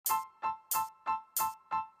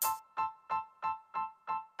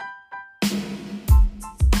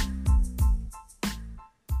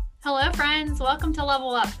Hello, friends. Welcome to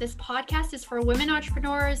Level Up. This podcast is for women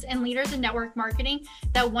entrepreneurs and leaders in network marketing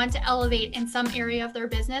that want to elevate in some area of their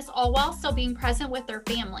business, all while still being present with their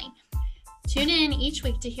family. Tune in each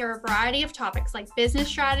week to hear a variety of topics like business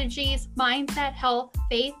strategies, mindset, health,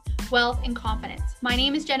 faith, wealth, and confidence. My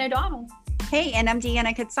name is Jen O'Donnell. Hey, and I'm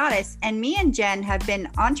Deanna Katsatis, and me and Jen have been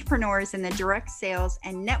entrepreneurs in the direct sales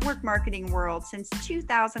and network marketing world since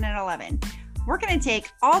 2011. We're going to take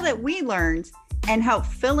all that we learned and help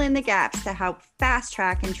fill in the gaps to help fast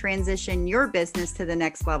track and transition your business to the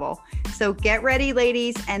next level. So get ready,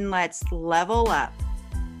 ladies, and let's level up.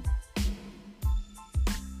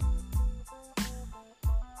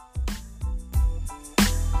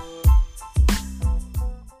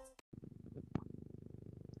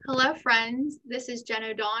 Hello, friends. This is Jen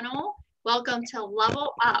O'Donnell. Welcome to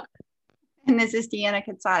Level Up. And this is Deanna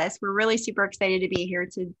Katsatis. We're really super excited to be here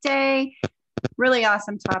today. Really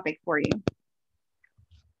awesome topic for you.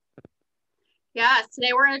 Yes,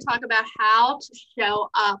 today we're going to talk about how to show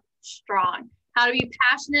up strong, how to be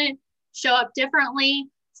passionate, show up differently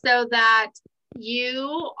so that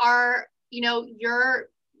you are, you're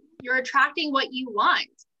attracting what you want.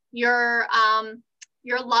 You're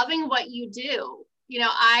loving what you do.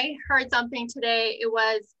 I heard something today. It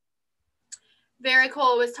was very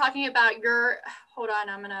cool. It was talking about hold on,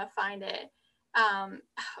 I'm going to find it.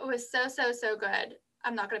 It was so good.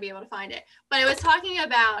 I'm not going to be able to find it, but it was talking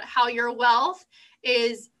about how your wealth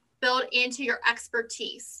is built into your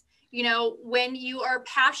expertise. When you are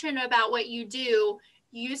passionate about what you do,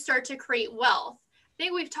 you start to create wealth. I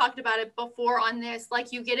think we've talked about it before on this,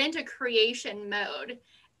 like you get into creation mode.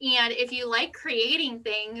 And if you like creating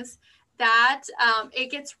things, that it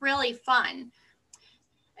gets really fun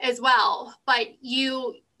as well. But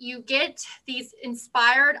you get these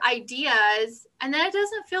inspired ideas and then it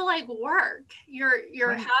doesn't feel like work. You're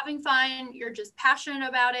right. Having fun. You're just passionate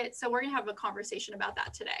about it. So we're going to have a conversation about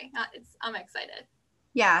that today. I'm excited.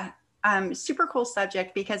 Yeah. Super cool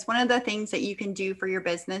subject, because one of the things that you can do for your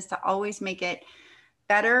business to always make it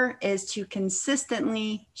better is to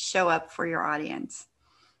consistently show up for your audience.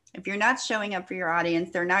 If you're not showing up for your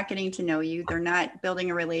audience, they're not getting to know you. They're not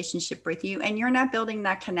building a relationship with you, and you're not building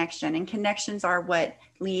that connection. And connections are what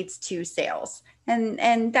leads to sales.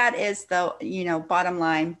 And that is the, bottom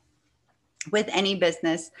line with any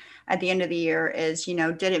business at the end of the year is,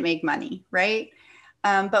 did it make money, right?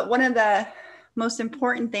 But one of the most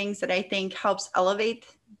important things that I think helps elevate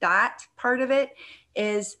that part of it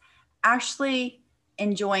is actually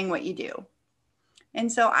enjoying what you do. And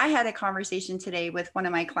so I had a conversation today with one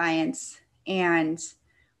of my clients, and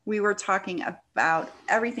we were talking about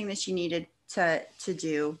everything that she needed to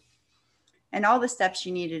do and all the steps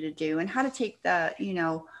she needed to do and how to take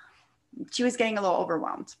she was getting a little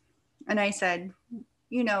overwhelmed. And I said,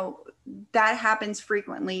 that happens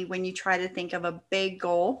frequently when you try to think of a big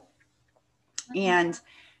goal and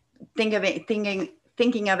thinking of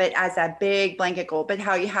it as a big blanket goal, but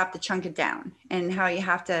how you have to chunk it down and how you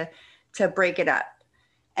have to break it up.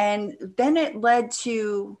 And then it led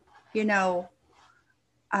to, when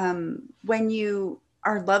you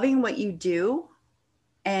are loving what you do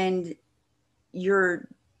and you're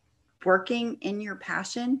working in your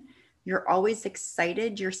passion, you're always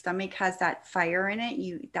excited. Your stomach has that fire in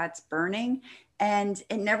it, that's burning, and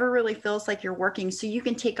it never really feels like you're working. So you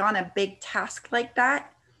can take on a big task like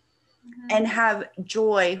that and have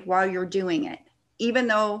joy while you're doing it. Even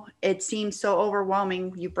though it seems so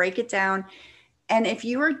overwhelming, you break it down. And if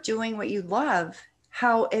you are doing what you love,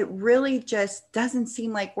 how it really just doesn't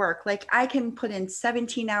seem like work. Like I can put in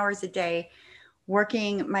 17 hours a day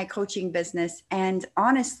working my coaching business. And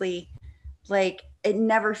honestly, like it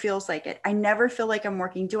never feels like it. I never feel like I'm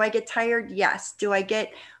working. Do I get tired? Yes. Do I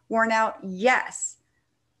get worn out? Yes.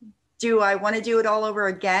 Do I want to do it all over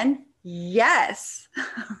again? Yes.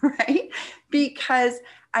 Right? Because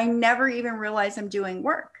I never even realize I'm doing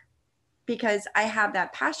work, because I have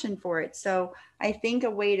that passion for it. So I think a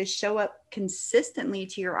way to show up consistently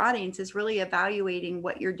to your audience is really evaluating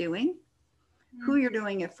what you're doing, who you're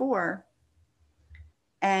doing it for,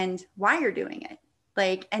 and why you're doing it.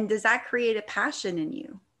 And does that create a passion in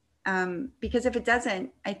you? Because if it doesn't,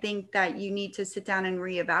 I think that you need to sit down and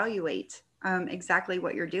reevaluate exactly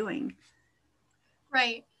what you're doing.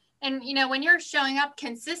 Right. And, when you're showing up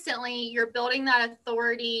consistently, you're building that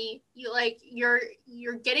authority. You're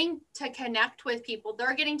getting to connect with people.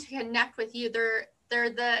 They're getting to connect with you. They're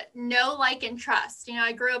the know, like, and trust.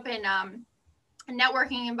 I grew up in a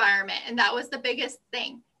networking environment, and that was the biggest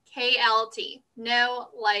thing. KLT, know,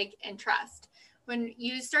 like, and trust. When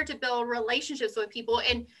you start to build relationships with people,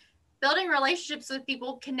 and building relationships with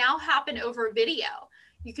people can now happen over video.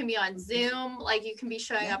 You can be on Zoom, like you can be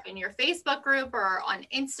showing up in your Facebook group or on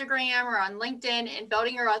Instagram or on LinkedIn and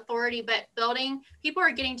building your authority, but people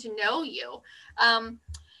are getting to know you.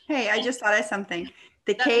 Hey, I just thought of something.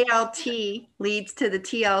 The KLT leads to the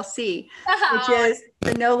TLC, which is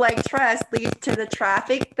the know, like, trust leads to the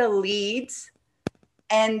traffic, the leads,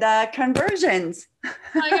 and the conversions. Oh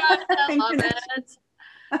my gosh, I love it.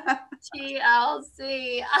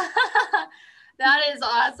 TLC. That is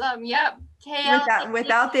awesome. Yep. KLC.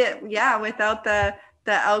 Without the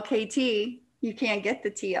LKT, you can't get the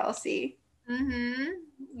TLC. Mm-hmm.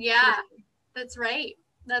 Yeah, that's right.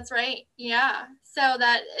 That's right. Yeah. So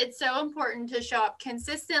that it's so important to show up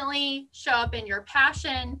consistently, show up in your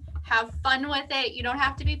passion, have fun with it. You don't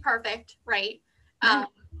have to be perfect, right?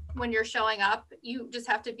 When you're showing up, you just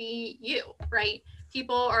have to be you, right?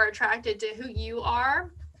 People are attracted to who you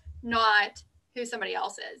are, not who somebody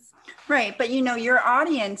else is. Right. But your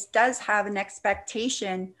audience does have an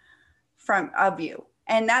expectation of you.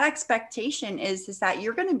 And that expectation is that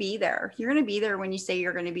you're going to be there. You're going to be there when you say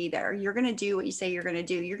you're going to be there. You're going to do what you say you're going to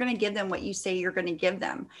do. You're going to give them what you say you're going to give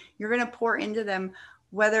them. You're going to pour into them,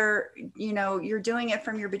 whether, you're doing it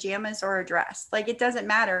from your pajamas or a dress. Like, it doesn't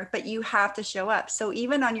matter, but you have to show up. So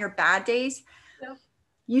even on your bad days,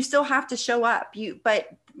 you still have to show up. But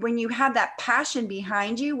when you have that passion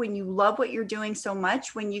behind you, when you love what you're doing so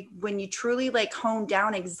much, when you truly like hone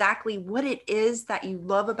down exactly what it is that you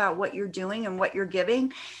love about what you're doing and what you're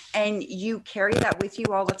giving, and you carry that with you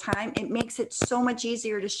all the time, it makes it so much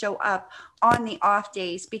easier to show up on the off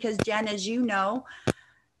days. Because Jen, as you know,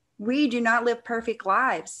 we do not live perfect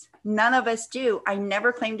lives. None of us do. I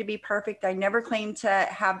never claim to be perfect. I never claim to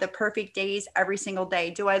have the perfect days every single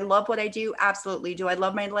day. Do I love what I do? Absolutely. Do I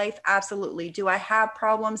love my life? Absolutely. Do I have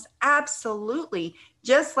problems? Absolutely.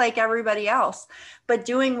 Just like everybody else. But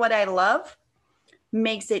doing what I love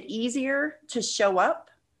makes it easier to show up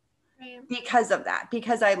because of that,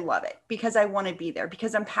 because I love it, because I want to be there,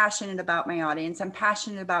 because I'm passionate about my audience. I'm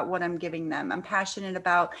passionate about what I'm giving them. I'm passionate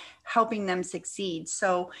about helping them succeed.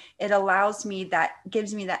 So it gives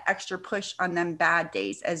me that extra push on them bad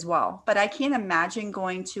days as well. But I can't imagine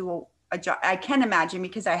going to a job. I can imagine,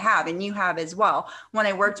 because I have, and you have as well. When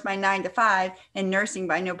I worked my 9 to 5 in nursing,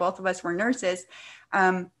 but I know both of us were nurses.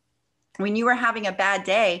 When you were having a bad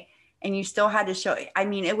day, and you still had to show,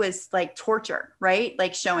 it was like torture, right?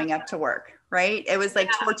 Like showing up to work, right? It was like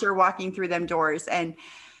torture walking through them doors and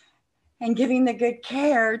giving the good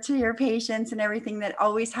care to your patients and everything that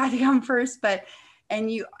always had to come first.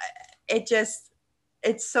 It's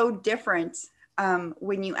so different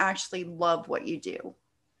when you actually love what you do.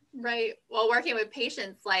 Right. Well, working with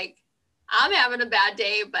patients, like, I'm having a bad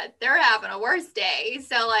day, but they're having a worse day.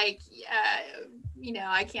 So like,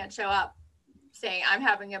 I can't show up saying I'm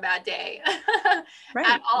having a bad day right.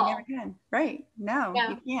 at all. You never can. Right. No,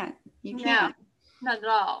 you can't. You can't. No, not at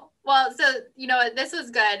all. Well, so, this was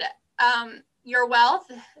good. Your wealth.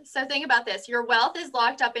 So think about this. Your wealth is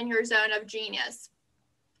locked up in your zone of genius.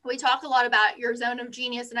 We talk a lot about your zone of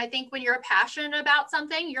genius. And I think when you're passionate about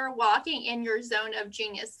something, you're walking in your zone of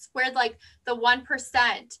genius, where like the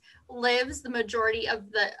 1% lives the majority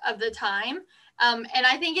of the time. And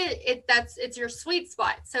I think it's your sweet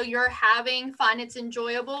spot. So you're having fun, it's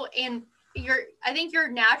enjoyable, and I think you're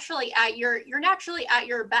naturally at your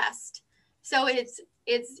best. So it's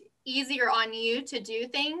easier on you to do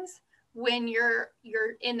things when you're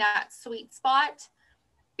in that sweet spot,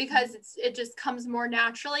 because it just comes more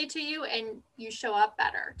naturally to you and you show up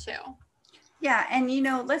better too. Yeah. And,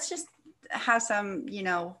 let's just have some,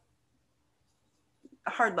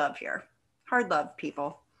 hard love here. Hard love,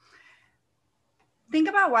 people. Think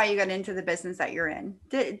about why you got into the business that you're in.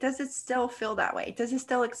 Does it still feel that way? Does it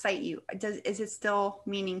still excite you? Is it still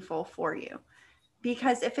meaningful for you?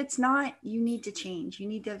 Because if it's not, you need to change. You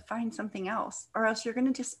need to find something else, or else you're going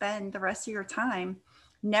to just spend the rest of your time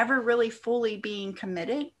never really fully being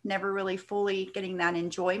committed, never really fully getting that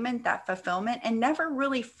enjoyment, that fulfillment, and never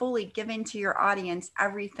really fully giving to your audience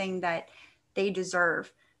everything that they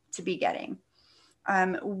deserve to be getting.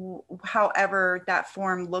 However that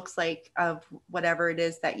form looks like of whatever it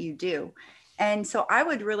is that you do. And so I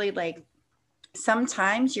would really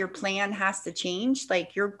sometimes your plan has to change.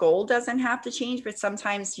 Like, your goal doesn't have to change, but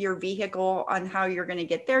sometimes your vehicle on how you're going to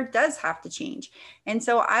get there does have to change. And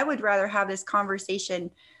so I would rather have this conversation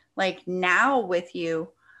like now with you,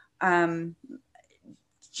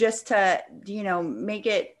 just to, make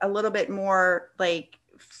it a little bit more like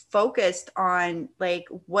focused on like,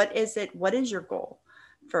 what is your goal?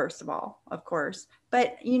 First of all, of course,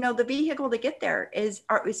 but the vehicle to get there is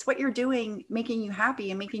what you're doing, making you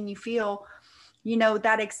happy and making you feel,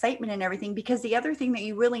 that excitement and everything. Because the other thing that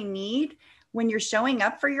you really need when you're showing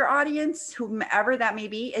up for your audience, whomever that may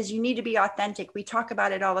be, is you need to be authentic. We talk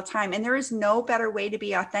about it all the time. And there is no better way to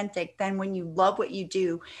be authentic than when you love what you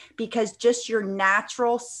do, because just your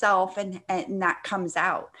natural self and that comes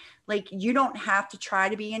out. Like, you don't have to try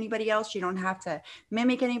to be anybody else. You don't have to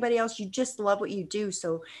mimic anybody else. You just love what you do.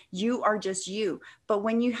 So you are just you. But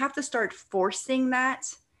when you have to start forcing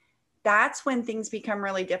that, that's when things become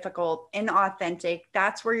really difficult, inauthentic.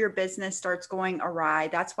 That's where your business starts going awry.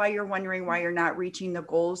 That's why you're wondering why you're not reaching the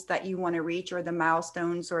goals that you want to reach, or the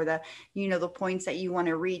milestones, or the, the points that you want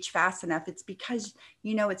to reach fast enough. It's because,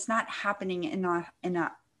 it's not happening in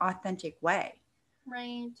a authentic way.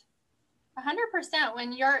 Right. 100%.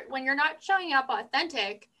 When you're not showing up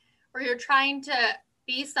authentic, or you're trying to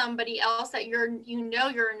be somebody else that you're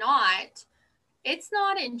not, it's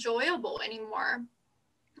not enjoyable anymore.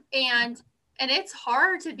 And it's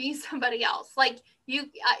hard to be somebody else. Like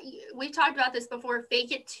we talked about this before,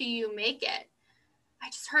 fake it till you make it. I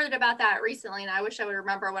just heard about that recently, and I wish I would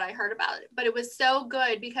remember what I heard about it, but it was so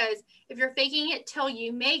good, because if you're faking it till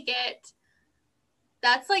you make it,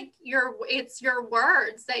 that's like it's your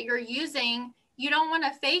words that you're using. You don't want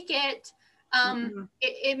to fake it.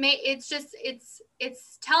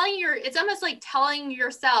 It's almost like telling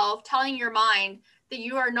yourself, telling your mind that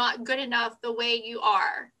you are not good enough the way you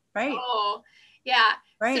are. Right. Oh, yeah.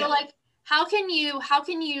 Right. So like, how can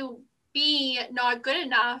you be not good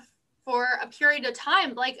enough for a period of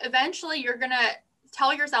time? Like, eventually you're going to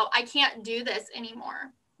tell yourself, I can't do this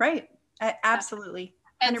anymore. Right. Absolutely.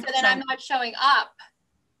 100%. And so then I'm not showing up.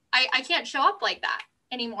 I can't show up like that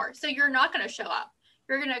anymore. So you're not going to show up.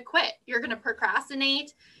 You're going to quit. You're going to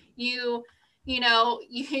procrastinate. You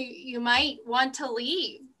might want to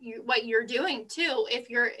leave what you're doing too, if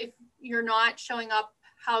you're not showing up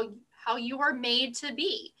how you were made to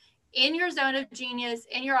be in your zone of genius,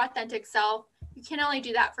 in your authentic self. You can only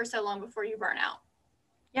do that for so long before you burn out.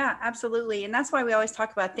 Yeah, absolutely. And that's why we always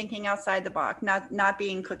talk about thinking outside the box, not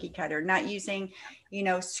being cookie cutter, not using,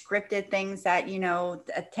 scripted things that,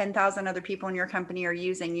 10,000 other people in your company are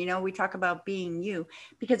using. We talk about being you,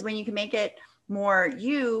 because when you can make it more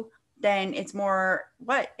you, then it's more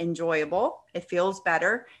enjoyable. It feels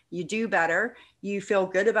better. You do better. You feel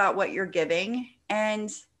good about what you're giving, and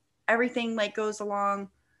everything goes along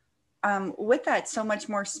with that so much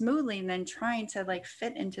more smoothly than trying to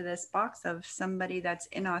fit into this box of somebody that's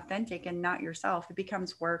inauthentic and not yourself. It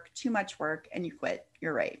becomes work, too much work, and you quit.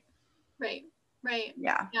 You're right. Right.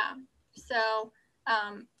 Yeah. So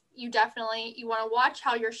you want to watch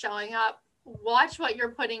how you're showing up, watch what you're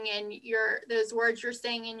putting in those words you're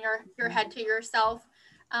saying in your head to yourself,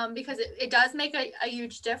 because it does make a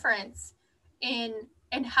huge difference in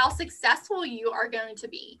how successful you are going to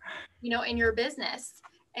be, in your business.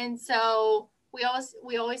 And so we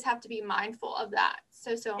always have to be mindful of that.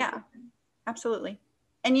 So yeah, absolutely.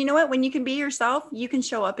 And you know what? When you can be yourself, you can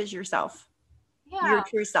show up as yourself, your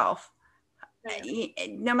true self, right.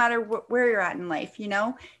 No matter where you're at in life.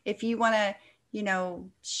 If you want to,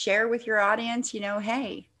 share with your audience,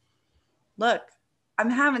 hey, look, I'm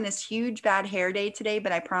having this huge bad hair day today,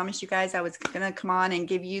 but I promised you guys I was going to come on and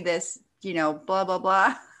give you this, blah, blah,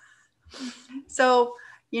 blah. So,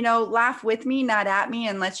 laugh with me, not at me,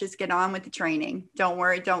 and let's just get on with the training. Don't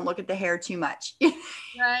worry. Don't look at the hair too much.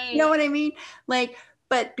 Right. You know what I mean?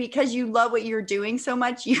 But because you love what you're doing so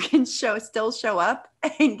much, you can still show up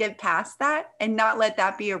and get past that and not let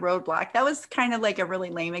that be a roadblock. That was kind of a really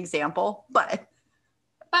lame example, but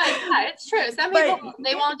yeah, it's true. Some people,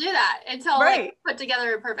 they won't do that until put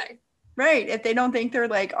together perfect. Right. If they don't think they're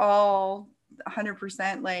all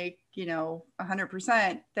 100%,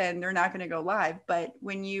 100%, then they're not going to go live. But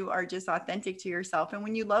when you are just authentic to yourself, and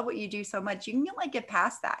when you love what you do so much, you can get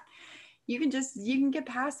past that. You can get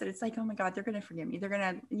past it. It's oh my God, they're going to forgive me. They're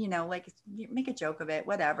going to, make a joke of it,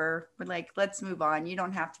 whatever. But let's move on. You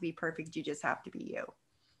don't have to be perfect. You just have to be you.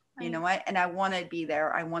 Right. You know what? And I want to be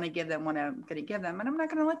there. I want to give them what I'm going to give them. And I'm not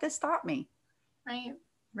going to let this stop me. Right.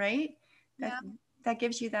 Right. That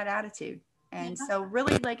gives you that attitude. And so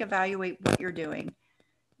really evaluate what you're doing.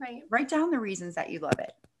 Right. Write down the reasons that you love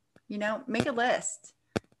it. Make a list.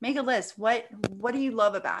 What do you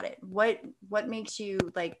love about it? What makes you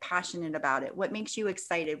passionate about it? What makes you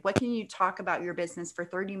excited? What can you talk about your business for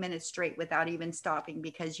 30 minutes straight without even stopping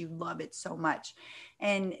because you love it so much?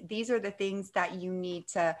 And these are the things that you need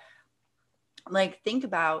to think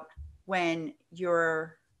about when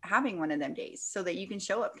you're having one of them days, so that you can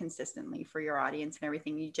show up consistently for your audience and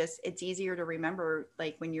everything. It's easier to remember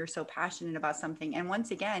when you're so passionate about something. And once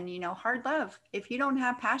again, hard love. If you don't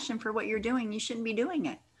have passion for what you're doing, you shouldn't be doing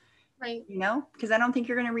it. Right. Because I don't think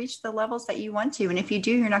you're going to reach the levels that you want to. And if you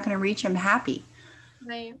do, you're not going to reach them happy.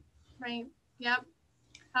 Right. Yep.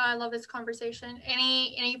 I love this conversation.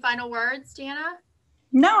 Any final words, Deanna?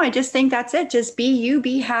 No, I just think that's it. Just be you,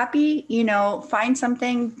 be happy, find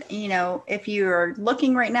something, if you're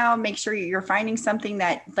looking right now, make sure you're finding something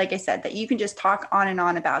that, like I said, that you can just talk on and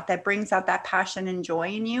on about, that brings out that passion and joy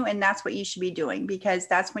in you. And that's what you should be doing, because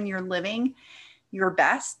that's when you're living your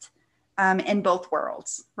best, in both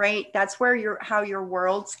worlds, right? That's where how your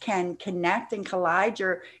worlds can connect and collide,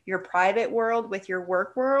 your private world with your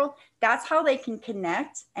work world. That's how they can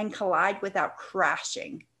connect and collide without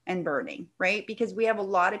crashing and burning, right? Because we have a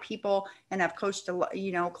lot of people, and I've coached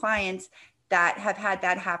clients that have had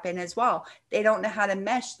that happen as well. They don't know how to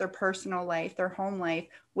mesh their personal life, their home life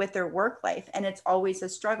with their work life. And it's always a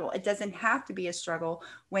struggle. It doesn't have to be a struggle.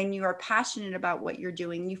 When you are passionate about what you're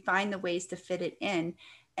doing, you find the ways to fit it in,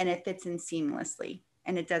 and it fits in seamlessly,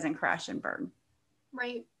 and it doesn't crash and burn.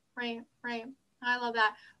 Right. I love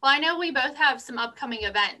that. Well, I know we both have some upcoming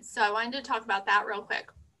events, so I wanted to talk about that real quick.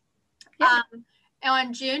 Yeah.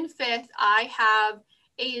 On June 5th, I have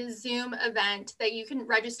a Zoom event that you can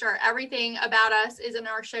register. Everything about us is in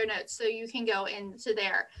our show notes, so you can go into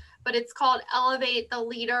there. But it's called Elevate the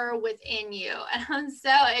Leader Within You. And I'm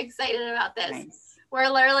so excited about this. Nice. We're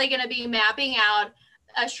literally going to be mapping out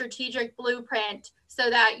a strategic blueprint so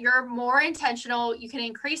that you're more intentional. You can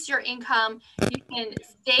increase your income. You can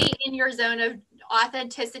stay in your zone of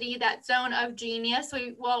authenticity, that zone of genius,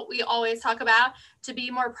 we always talk about, to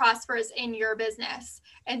be more prosperous in your business.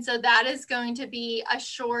 And so that is going to be a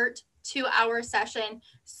short 2-hour session,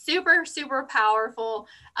 super, super powerful,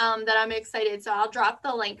 that I'm excited. So I'll drop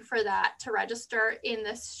the link for that to register in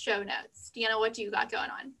the show notes. Deanna, what do you got going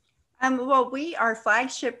on? Well, our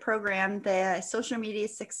flagship program, the Social Media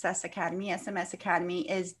Success Academy, SMS Academy,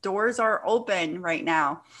 doors are open right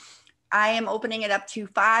now. I am opening it up to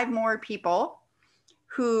 5 more people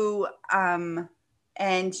who,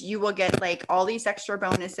 and you will get like all these extra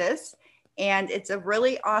bonuses. And it's a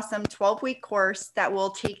really awesome 12-week course that will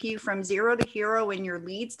take you from zero to hero in your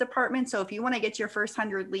leads department. So if you want to get your first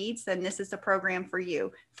 100 leads, then this is the program for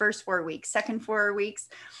you. First 4 weeks, second 4 weeks,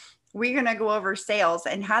 we're going to go over sales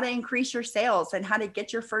and how to increase your sales and how to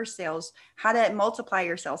get your first sales, how to multiply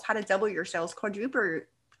your sales, how to double your sales,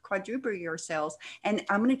 quadruple your sales. And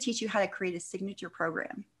I'm going to teach you how to create a signature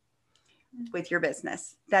program with your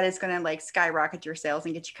business that is going to like skyrocket your sales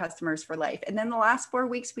and get you customers for life. And then the last 4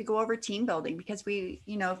 weeks, we go over team building, because we,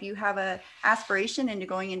 if you have a aspiration into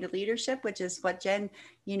going into leadership, which is what Jen,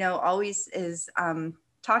 always is,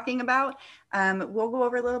 talking about, we'll go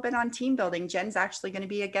over a little bit on team building. Jen's actually going to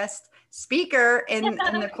be a guest speaker in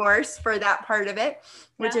the course for that part of it,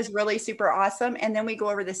 which is really super awesome. And then we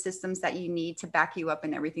go over the systems that you need to back you up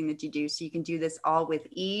in everything that you do, so you can do this all with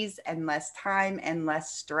ease and less time and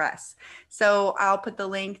less stress. So I'll put the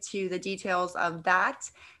link to the details of that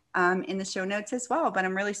in the show notes as well. But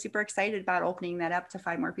I'm really super excited about opening that up to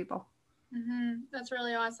 5 more people. That's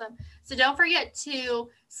really awesome. So don't forget to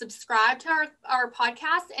subscribe to our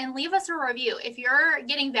podcast and leave us a review. If you're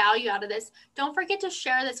getting value out of this, don't forget to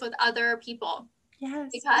share this with other people.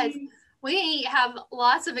 Yes. Because we have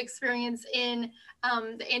lots of experience in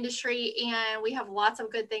the industry, and we have lots of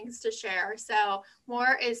good things to share. So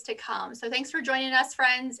more is to come. So thanks for joining us,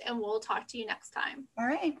 friends, and we'll talk to you next time. All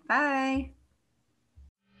right. Bye.